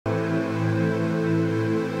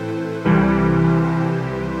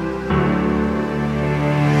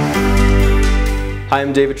Hi,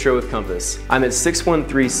 I'm David Tro with Compass. I'm at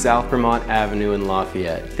 613 South Bermont Avenue in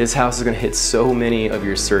Lafayette. This house is going to hit so many of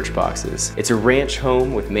your search boxes. It's a ranch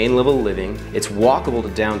home with main level living. It's walkable to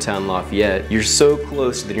downtown Lafayette. You're so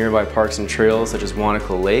close to the nearby parks and trails such as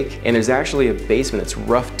Wanacla Lake, and there's actually a basement that's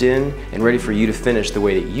roughed in and ready for you to finish the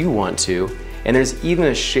way that you want to. And there's even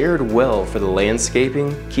a shared well for the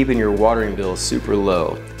landscaping, keeping your watering bill super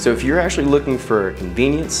low. So if you're actually looking for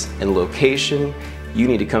convenience and location, you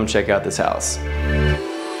need to come check out this house.